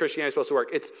the way that Christianity is supposed to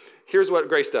work. Here's what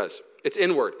grace does. It's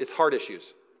inward. It's heart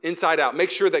issues. Inside out. Make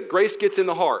sure that grace gets in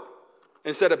the heart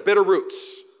instead of bitter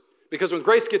roots. Because when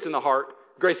grace gets in the heart,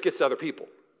 grace gets to other people.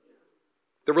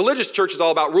 The religious church is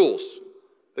all about rules.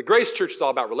 The grace church is all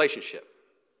about relationship.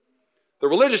 The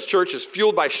religious church is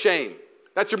fueled by shame.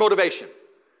 That's your motivation.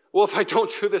 Well, if I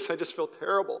don't do this, I just feel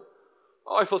terrible.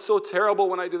 Oh, I feel so terrible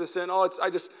when I do this sin. Don't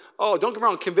get me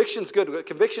wrong, conviction's good.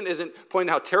 Conviction isn't pointing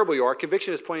to how terrible you are.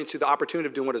 Conviction is pointing to the opportunity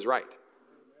of doing what is right.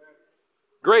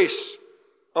 Grace,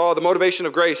 the motivation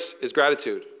of grace is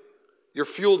gratitude. You're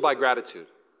fueled by gratitude.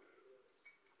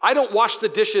 I don't wash the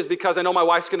dishes because I know my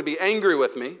wife's going to be angry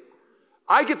with me.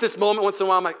 I get this moment once in a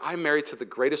while, I'm like, I'm married to the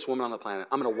greatest woman on the planet.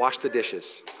 I'm going to wash the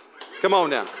dishes. Come on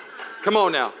now. Come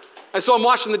on now. And so I'm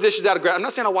washing the dishes out of gratitude. I'm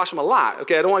not saying I wash them a lot,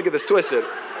 okay? I don't want to get this twisted.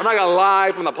 I'm not going to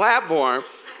lie from the platform.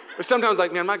 But sometimes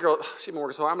like, man, my girl, she's been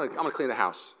working so hard. I'm going to clean the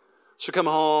house. She'll come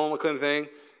home, we'll clean the thing.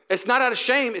 It's not out of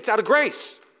shame. It's out of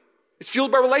grace. It's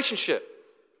fueled by relationship.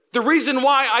 The reason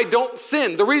why I don't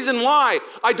sin, the reason why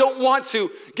I don't want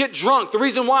to get drunk, the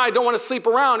reason why I don't want to sleep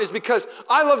around is because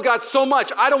I love God so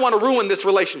much, I don't want to ruin this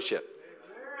relationship.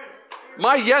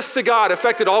 My yes to God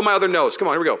affected all my other no's. Come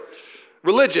on, here we go.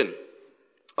 Religion.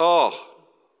 Oh,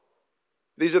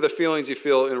 these are the feelings you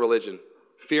feel in religion.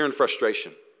 Fear and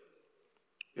frustration.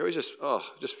 You always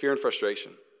just fear and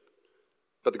frustration.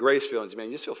 But the grace feelings, man,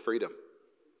 you just feel freedom.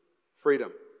 Freedom.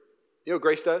 You know what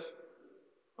grace does?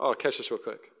 Oh, catch this real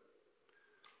quick.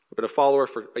 I've been a follower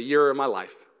for a year of my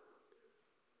life.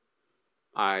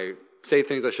 I say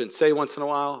things I shouldn't say once in a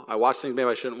while. I watch things maybe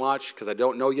I shouldn't watch because I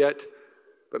don't know yet.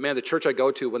 But man, the church I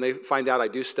go to, when they find out I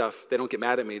do stuff, they don't get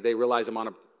mad at me. They realize I'm on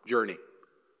a journey.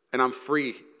 And I'm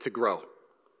free to grow.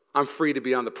 I'm free to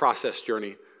be on the process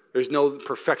journey. There's no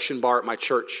perfection bar at my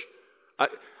church.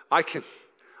 I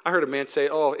heard a man say,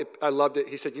 I loved it.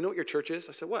 He said, you know what your church is?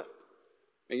 I said, what?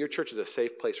 Man, your church is a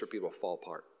safe place for people to fall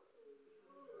apart.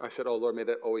 I said, oh, Lord, may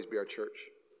that always be our church.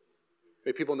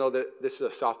 May people know that this is a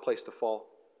soft place to fall,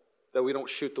 that we don't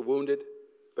shoot the wounded.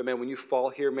 But, man, when you fall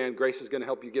here, man, grace is going to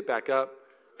help you get back up,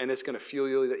 and it's going to fuel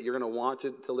you that you're going to want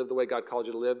to live the way God called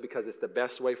you to live because it's the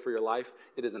best way for your life.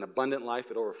 It is an abundant life.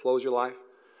 It overflows your life.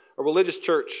 A religious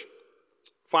church,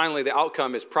 finally, the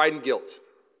outcome is pride and guilt.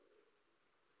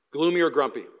 Gloomy or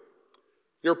grumpy.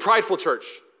 You're a prideful church.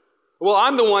 Well,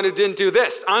 I'm the one who didn't do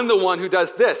this. I'm the one who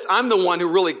does this. I'm the one who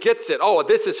really gets it. Oh,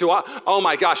 this is oh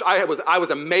my gosh, I was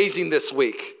amazing this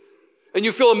week. And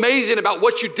you feel amazing about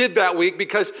what you did that week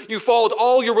because you followed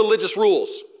all your religious rules.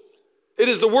 It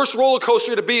is the worst roller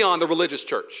coaster to be on, the religious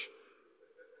church.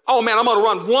 Oh man, I'm going to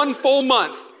run one full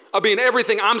month of being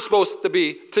everything I'm supposed to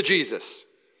be to Jesus.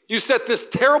 You set this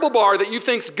terrible bar that you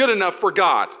think's good enough for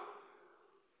God.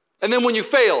 And then when you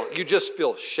fail, you just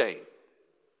feel shame.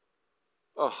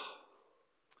 Oh.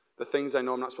 The things I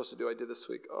know I'm not supposed to do, I did this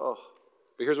week. Oh,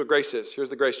 but here's what grace is.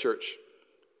 Here's the grace church.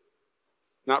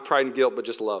 Not pride and guilt, but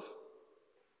just love.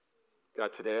 God,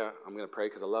 today I'm going to pray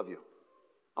because I love you.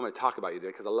 I'm going to talk about you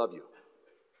today because I love you.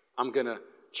 I'm going to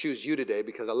choose you today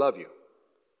because I love you.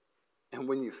 And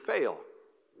when you fail,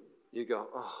 you go,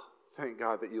 oh, thank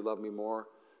God that you love me more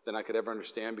than I could ever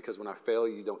understand because when I fail,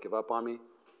 you don't give up on me.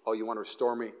 Oh, you want to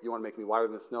restore me? You want to make me whiter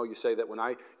than snow? You say that when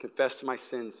I confess my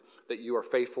sins, that you are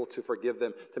faithful to forgive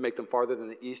them, to make them farther than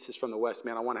the east is from the west.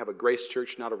 Man, I want to have a grace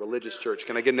church, not a religious church.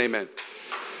 Can I get an amen?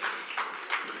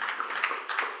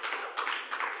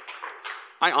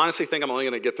 I honestly think I'm only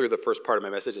going to get through the first part of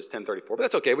my message. It's 10:34, but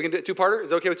that's okay. We can do a two-parter.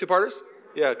 Is it okay with two-parters?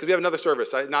 Yeah, because we have another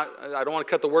service. I don't want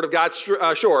to cut the Word of God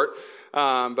short,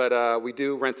 but we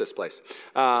do rent this place.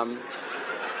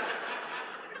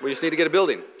 We just need to get a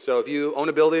building. So if you own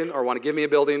a building or want to give me a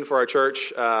building for our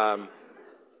church, I'm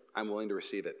willing to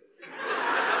receive it.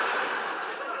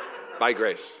 By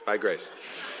grace. By grace.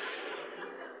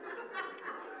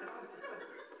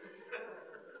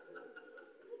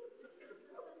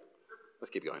 Let's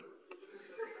keep going.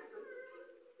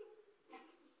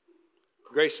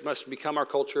 Grace must become our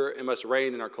culture and must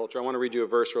reign in our culture. I want to read you a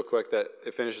verse real quick that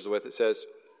it finishes with. It says,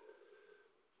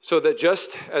 so that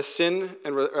just as sin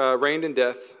reigned in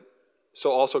death, so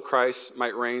also Christ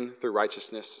might reign through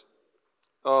righteousness.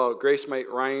 Oh, grace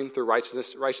might reign through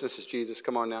righteousness. Righteousness is Jesus.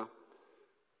 Come on now.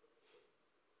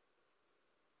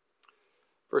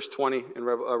 Verse 20 in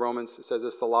Romans, it says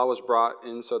this, the law was brought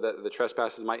in so that the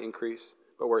trespasses might increase.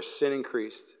 But where sin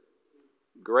increased,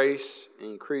 grace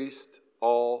increased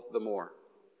all the more.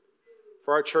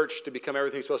 For our church to become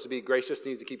everything it's supposed to be, grace just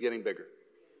needs to keep getting bigger.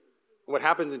 And what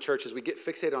happens in church is we get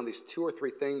fixated on these 2 or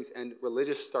 3 things, and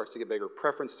religious starts to get bigger.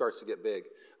 Preference starts to get big.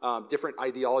 Different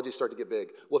ideologies start to get big.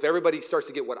 Well, if everybody starts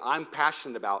to get what I'm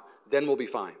passionate about, then we'll be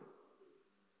fine.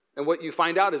 And what you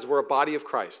find out is we're a body of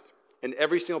Christ, and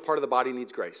every single part of the body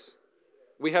needs grace.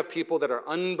 We have people that are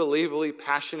unbelievably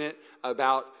passionate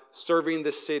about serving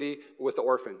this city with the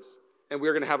orphans. And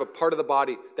we're going to have a part of the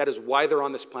body that is why they're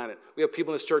on this planet. We have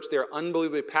people in this church, they are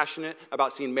unbelievably passionate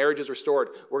about seeing marriages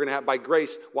restored. We're going to have, by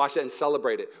grace, watch that and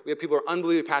celebrate it. We have people who are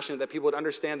unbelievably passionate that people would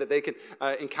understand that they can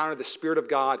encounter the Spirit of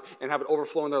God and have it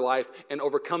overflow in their life and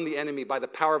overcome the enemy by the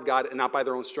power of God and not by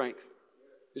their own strength.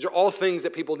 These are all things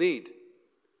that people need.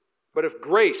 But if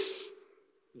grace,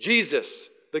 Jesus,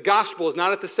 the gospel is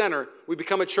not at the center, we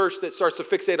become a church that starts to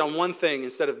fixate on one thing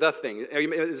instead of the thing.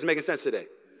 Is this making sense today?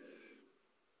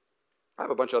 I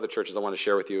have a bunch of other churches I want to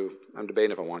share with you. I'm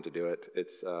debating if I want to do it.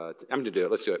 I'm going to do it.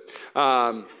 Let's do it.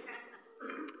 A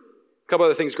couple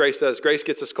other things grace does. Grace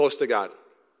gets us close to God.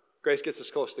 Grace gets us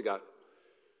close to God.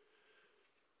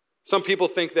 Some people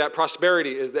think that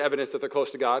prosperity is the evidence that they're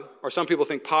close to God, or some people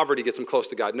think poverty gets them close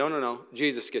to God. No.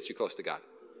 Jesus gets you close to God.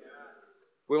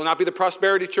 We will not be the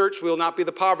prosperity church. We will not be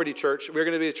the poverty church. We're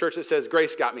going to be a church that says,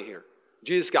 grace got me here.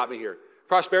 Jesus got me here.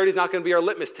 Prosperity is not going to be our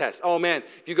litmus test. Oh, man,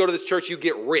 if you go to this church, you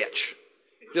get rich.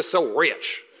 Just so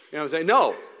rich. You know what I'm saying?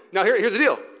 No. Now, here's the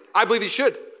deal. I believe you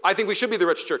should. I think we should be the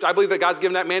rich church. I believe that God's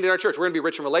given that mandate in our church. We're going to be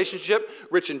rich in relationship,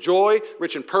 rich in joy,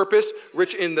 rich in purpose,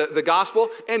 rich in the gospel.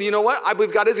 And you know what? I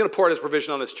believe God is going to pour out his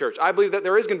provision on this church. I believe that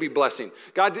there is going to be blessing.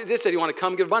 God did say you want to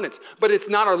come give abundance. But it's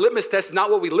not our litmus test. It's not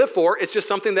what we live for. It's just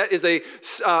something that is a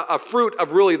fruit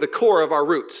of really the core of our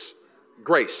roots.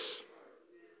 Grace.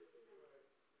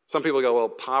 Some people go, well,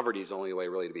 poverty is the only way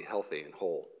really to be healthy and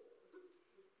whole.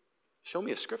 Show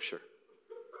me a scripture.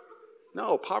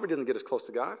 No, poverty doesn't get us close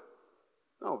to God.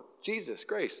 No, Jesus,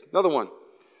 grace. Another one.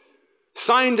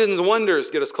 Signs and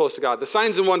wonders get us close to God. The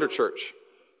signs and wonder church.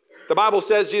 The Bible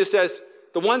says, Jesus says,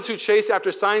 the ones who chase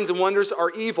after signs and wonders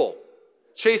are evil.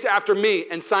 Chase after me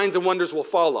and signs and wonders will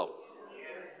follow.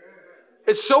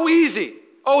 It's so easy.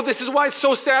 Oh, this is why it's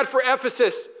so sad for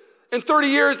Ephesus. In 30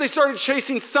 years, they started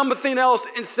chasing something else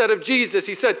instead of Jesus.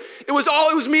 He said, it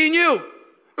was me and you.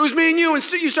 It was me and you, and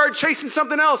so you started chasing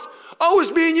something else. Oh, it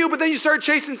was me and you, but then you started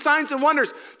chasing signs and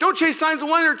wonders. Don't chase signs and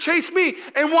wonders, chase me,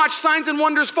 and watch signs and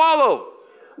wonders follow.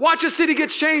 Watch a city get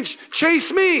changed.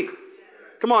 Chase me.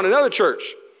 Come on, another church.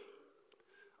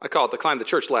 I call it the climb the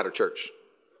church ladder church.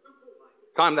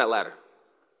 Climb that ladder.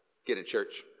 Get in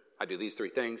church. I do these 3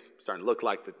 things. I'm starting to look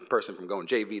like the person from going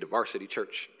JV to varsity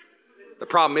church. The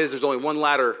problem is there's only one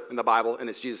ladder in the Bible, and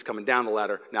it's Jesus coming down the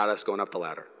ladder. Now that's going up the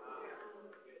ladder.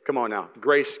 Come on now.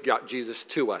 Grace got Jesus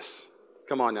to us.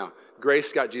 Come on now.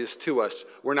 Grace got Jesus to us.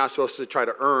 We're not supposed to try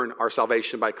to earn our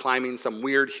salvation by climbing some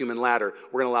weird human ladder.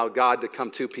 We're going to allow God to come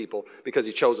to people because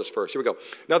he chose us first. Here we go.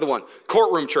 Another one.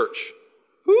 Courtroom church.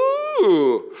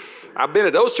 Ooh. I've been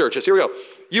at those churches. Here we go.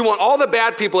 You want all the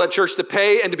bad people at church to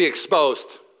pay and to be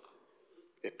exposed.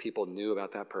 If people knew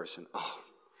about that person. Oh.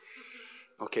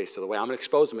 Okay, so the way I'm going to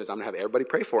expose them is I'm going to have everybody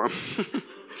pray for them.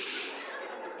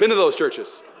 Been to those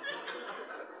churches.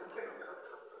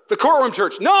 The courtroom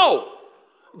church. No.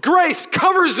 Grace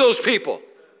covers those people.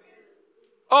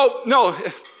 Oh, no.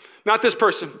 Not this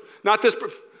person. Not this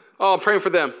person. Oh, I'm praying for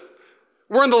them.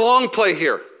 We're in the long play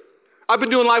here. I've been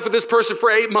doing life with this person for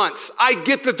 8 months. I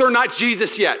get that they're not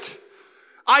Jesus yet.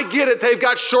 I get it. They've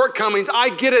got shortcomings. I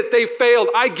get it. They failed.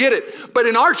 I get it. But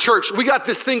in our church, we got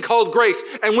this thing called grace,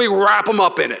 and we wrap them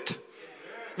up in it.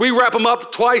 We wrap them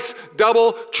up twice,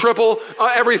 double, triple,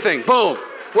 everything. Boom.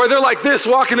 Where they're like this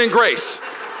walking in grace.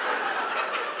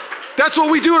 That's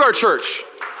what we do at our church.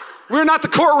 We're not the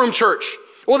courtroom church.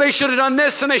 Well, they should have done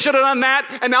this and they should have done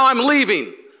that, and now I'm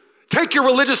leaving. Take your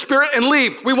religious spirit and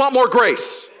leave. We want more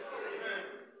grace.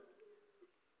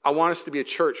 I want us to be a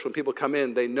church when people come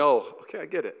in, they know, okay, I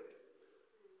get it.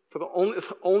 For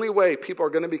the only way people are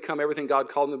going to become everything God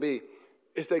called them to be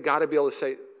is they got to be able to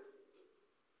say,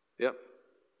 yep.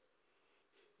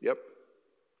 Let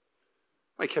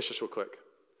me catch this real quick.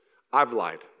 I've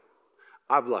lied.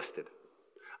 I've lusted.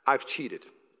 I've cheated.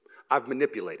 I've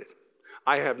manipulated.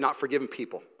 I have not forgiven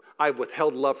people. I have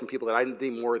withheld love from people that I didn't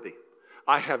deem worthy.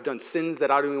 I have done sins that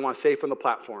I don't even want to say from the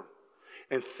platform.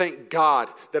 And thank God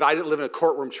that I didn't live in a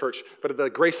courtroom church, but the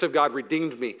grace of God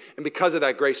redeemed me. And because of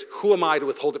that grace, who am I to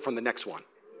withhold it from the next one?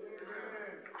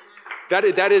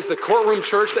 That is the courtroom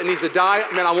church that needs to die.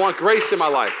 Man, I want grace in my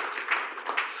life.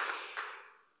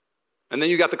 And then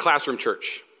you got the classroom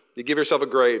church. You give yourself a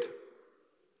grade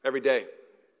every day.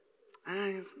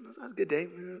 That was a good day.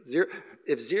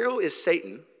 If 0 is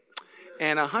Satan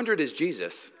and 100 is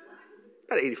Jesus,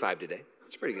 about 85 today.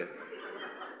 It's pretty good.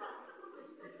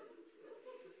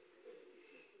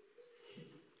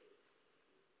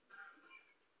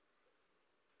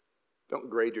 Don't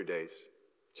grade your days.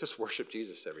 Just worship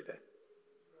Jesus every day.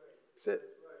 That's it.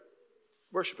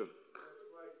 Worship him.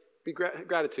 Be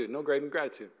gratitude. No grading,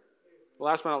 gratitude.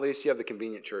 Last but not least, you have the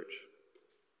convenient church.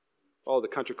 Oh, the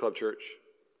country club church.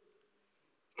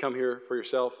 Come here for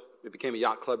yourself. It became a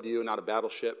yacht club to you, not a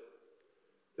battleship.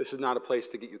 This is not a place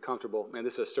to get you comfortable. Man,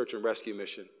 this is a search and rescue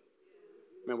mission.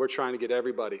 Man, we're trying to get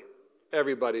everybody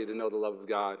to know the love of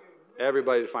God,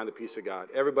 everybody to find the peace of God,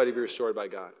 everybody to be restored by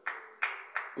God.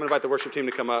 I'm going to invite the worship team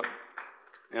to come up,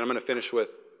 and I'm going to finish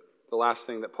with the last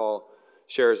thing that Paul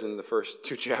shares in the first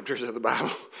 2 chapters of the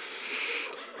Bible.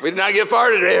 We did not get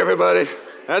far today, everybody.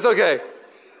 That's okay.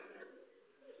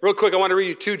 Real quick, I want to read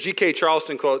you 2 G.K.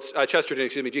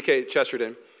 G.K.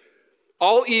 Chesterton.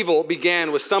 All evil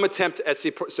began with some attempt at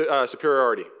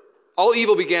superiority. All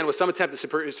evil began with some attempt at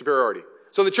superiority.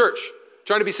 So the church,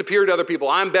 trying to be superior to other people.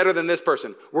 I'm better than this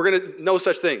person. We're going to no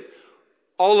such thing.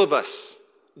 All of us,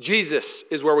 Jesus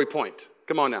is where we point.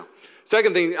 Come on now.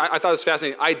 Second thing I thought was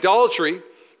fascinating. Idolatry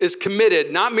is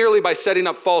committed not merely by setting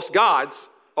up false gods.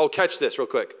 Oh, catch this real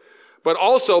quick. But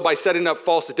also by setting up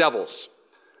false devils.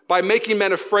 By making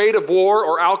men afraid of war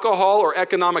or alcohol or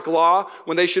economic law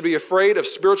when they should be afraid of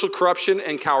spiritual corruption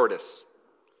and cowardice.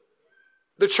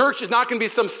 The church is not going to be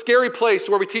some scary place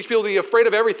where we teach people to be afraid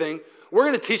of everything. We're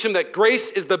going to teach them that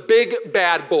grace is the big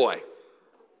bad boy.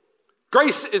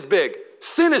 Grace is big.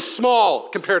 Sin is small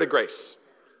compared to grace.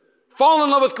 Fall in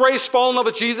love with grace, fall in love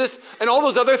with Jesus, and all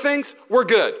those other things, we're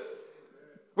good.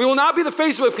 We will not be the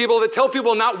Facebook people that tell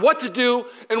people not what to do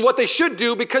and what they should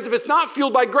do, because if it's not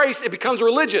fueled by grace, it becomes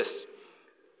religious.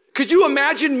 Could you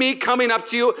imagine me coming up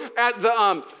to you at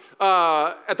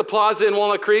the plaza in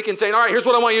Walnut Creek and saying, all right, here's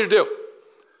what I want you to do.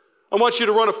 I want you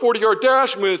to run a 40-yard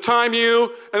dash. I'm going to time you,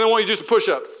 and then I want you to do some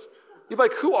push-ups. You'd be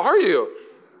like, who are you?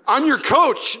 I'm your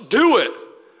coach. Do it.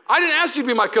 I didn't ask you to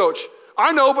be my coach.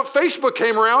 I know, but Facebook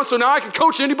came around, so now I can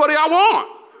coach anybody I want.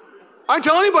 I can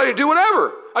tell anybody to do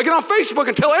whatever. I get on Facebook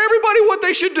and tell everybody what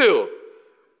they should do.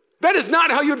 That is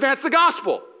not how you advance the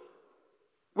gospel.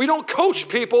 We don't coach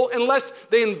people unless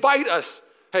they invite us.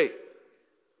 Hey,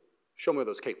 show me where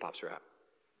those cake pops are at.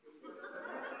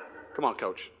 Come on,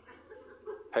 coach.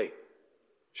 Hey,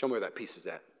 show me where that piece is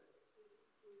at.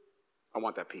 I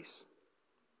want that piece.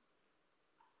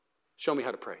 Show me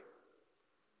how to pray.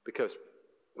 Because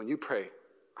when you pray,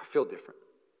 I feel different.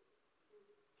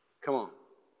 Come on.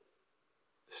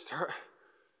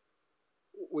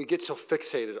 We get so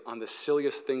fixated on the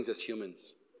silliest things as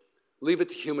humans. Leave it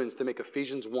to humans to make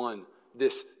Ephesians 1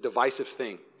 this divisive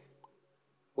thing,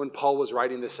 when Paul was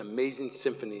writing this amazing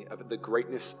symphony of the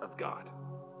greatness of God.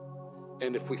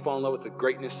 And if we fall in love with the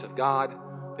greatness of God,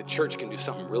 the church can do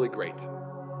something really great.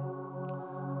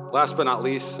 Last but not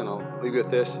least, and I'll leave you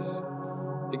with this, is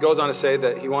he goes on to say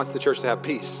that he wants the church to have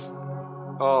peace.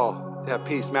 Oh, to have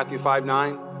peace. Matthew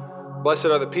 5:9. Blessed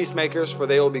are the peacemakers, for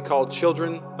they will be called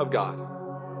children of God.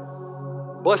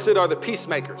 Blessed are the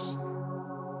peacemakers.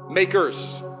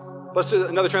 Makers. Blessed,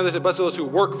 another translation says, blessed are those who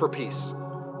work for peace.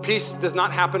 Peace does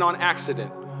not happen on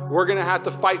accident. We're going to have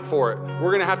to fight for it.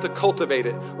 We're going to have to cultivate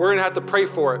it. We're going to have to pray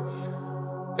for it.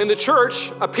 In the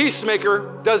church, a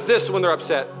peacemaker does this when they're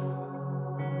upset.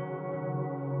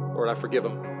 Lord, I forgive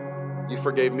them. You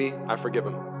forgave me, I forgive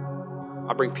them.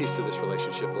 I bring peace to this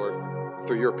relationship, Lord,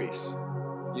 through your peace.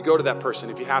 You go to that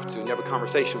person if you have to, and you have a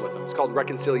conversation with them. It's called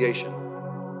reconciliation.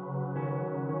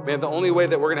 Man, the only way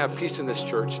that we're going to have peace in this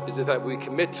church is that we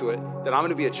commit to it, that I'm going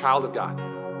to be a child of God.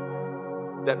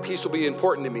 That peace will be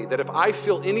important to me, that if I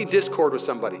feel any discord with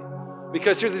somebody,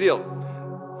 Because here's the deal.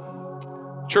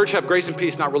 Church have grace and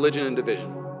peace, not religion and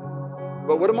division.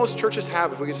 But what do most churches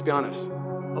have, if we can just be honest?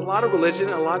 A lot of religion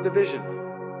and a lot of division.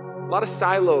 A lot of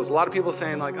silos. A lot of people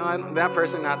saying like, oh, that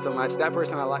person not so much. That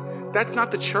person I like. That's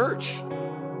not the church.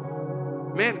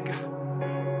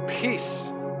 Man,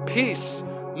 peace, peace,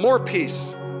 more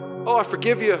peace. Oh, I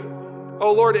forgive you.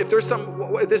 Oh, Lord, if there's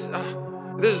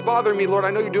this is bothering me, Lord, I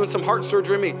know you're doing some heart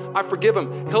surgery in me. I forgive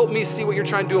him. Help me see what you're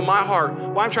trying to do in my heart.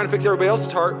 Why I'm trying to fix everybody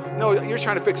else's heart. No, you're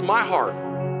trying to fix my heart.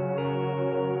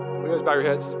 Will you guys bow your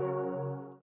heads?